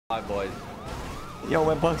Hi, boys. Yo,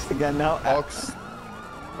 we're boxed again now. Box.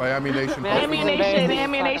 Miami Nation.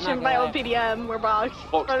 Ammunition by OPDM. We're boxed.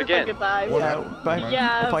 Boxed again?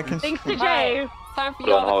 Yeah, If I can... thanks to Jay. Time for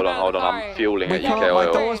you. Hold on. I'm fueling at UK My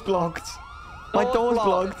oil. door's blocked. My door's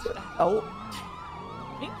blocked. Oh.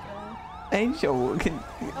 Angel, can...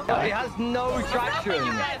 It has no traction.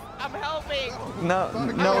 I'm helping. No,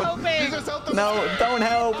 don't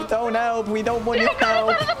help. We don't want your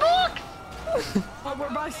help. Oh, we're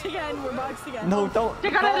boxed again. No, don't.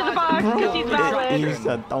 Take out of the box because he's valid. He's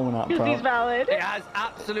a donut, bro. He's valid. It has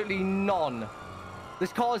absolutely none.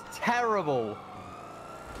 This car is terrible.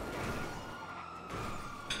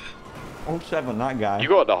 07, that guy. You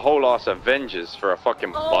got the whole ass Avengers for a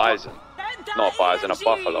fucking bison. Not a bison, a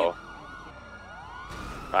buffalo.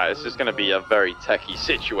 Right, this is gonna be a very techie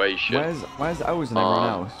situation. Where's O's and everyone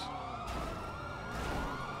else?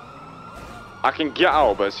 I can get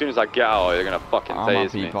out, but as soon as I get out, you're gonna fucking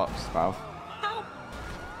phase me. Box, bro.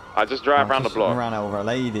 I just drive around the block. Ran over a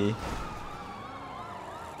lady.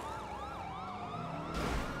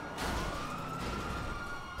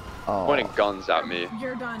 Oh. Pointing guns at me.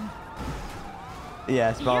 You're done.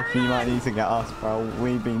 Yeah, Sparky, you might need to get us, bro.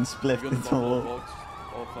 We've been split at all.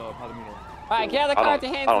 Alright, get out of the car to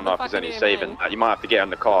hand. I don't know if there's any saving. You might have to get in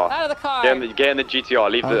the car. Out of the car. Get in the GTR.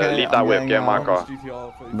 Leave that whip. Get in my car.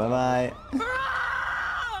 Bye bye.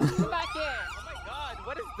 Come back in. Oh my god,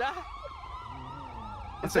 what is that?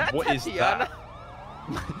 I said, what is that?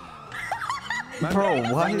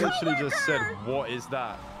 Bro, why? I literally just said, what is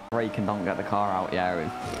that? Brake and don't get the car out, yeah.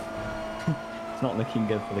 It's not looking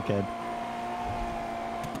good for the kid.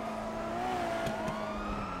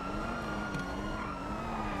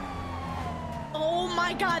 Oh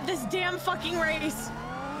my god, this damn fucking race.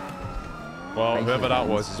 Well, whoever that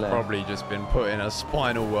was has probably just been put in a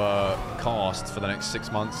spinal cast for the next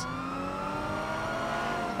 6 months.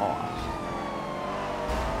 Oh.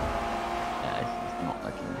 Yeah, it's not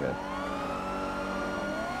looking good.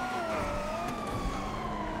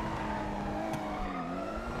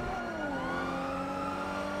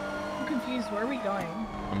 I'm confused. Where are we going?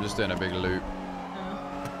 I'm just doing a big loop.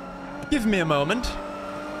 Give me a moment.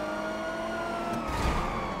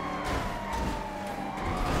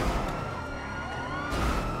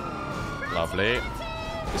 Lovely.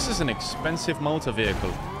 This is an expensive motor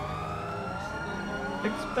vehicle.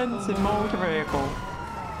 Expensive motor vehicle.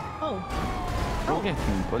 Oh. You're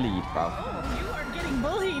getting bullied, bro. Oh, you are getting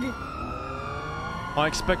bullied. I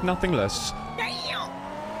expect nothing less. Damn.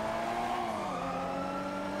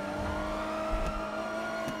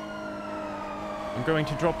 I'm going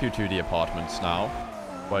to drop you to the apartments now,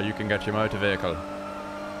 where you can get your motor vehicle.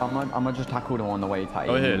 I'm gonna just tackle them on the way.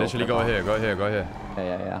 Go here, literally go here, go here, go here.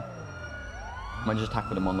 Yeah. I'm gonna just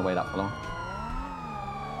tackle them on the way that far.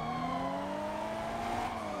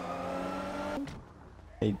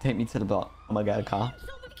 Hey, take me to the block. I'm gonna get a car.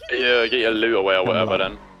 Yeah, get your loot away or whatever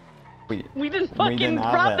then. We didn't fucking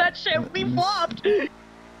drop that shit. We flopped.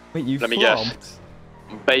 Wait, you Let me flopped? guess.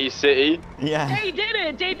 Bay City? Yeah. Jay did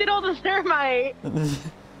it. Jay did all the thermite.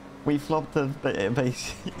 We flopped the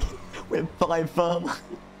base with 5 firm.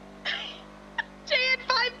 Jay had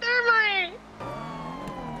 5 thermite.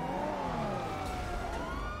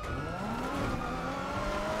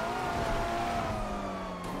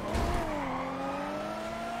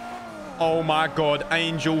 Oh my god,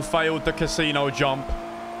 Angel failed the casino jump.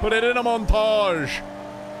 Put it in a montage.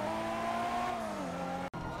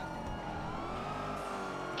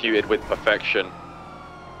 Executed with perfection.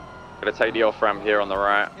 Gonna take the off ramp here on the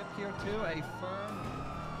right.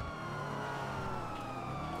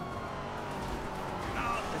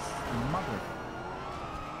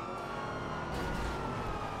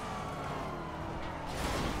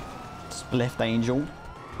 Spliffed Angel.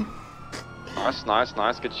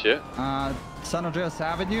 Nice, good shit. San Andreas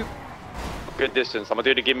Avenue. Good distance. I'm gonna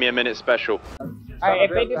do the give me a minute special. Alright,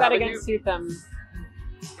 if they do that again, shoot them.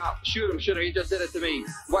 Shoot him, he just did it to me.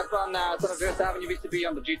 Westbound San Andreas Avenue used to be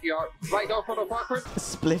on the GTR. Right go for the parkward.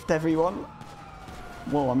 Spliffed everyone.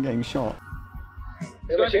 Whoa, I'm getting shot.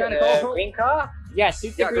 Green car? Yeah,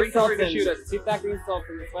 shoot the green car. Shoot that green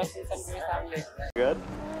Sultan. It's Western San Andreas Avenue. Good.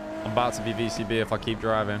 I'm about to be VCB if I keep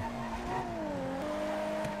driving.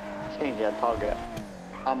 Change that target.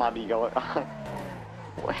 I might be going.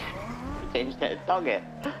 Change that target.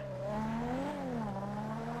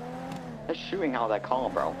 They're shooting out that car,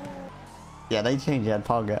 bro. Yeah, they changed that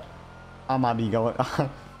target. I might be going.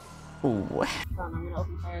 Ooh. I'm gonna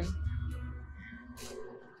open fire.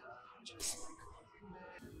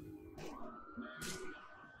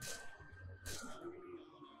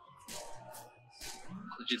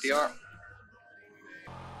 The GTR.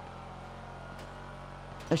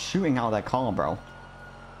 They're shooting out of their car, bro.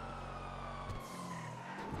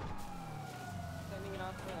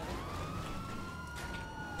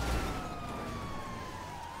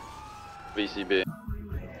 VCB.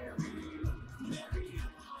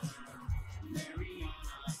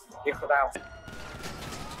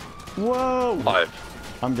 Whoa!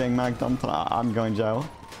 5. I'm getting magged on. I'm going jail.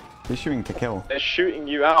 They're shooting to kill. They're shooting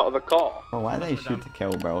you out of the car. Bro, why do they shoot to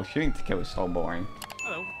kill, bro? Shooting to kill is so boring.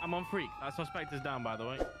 Hello, I'm on freak. That suspect is down, by the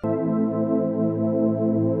way.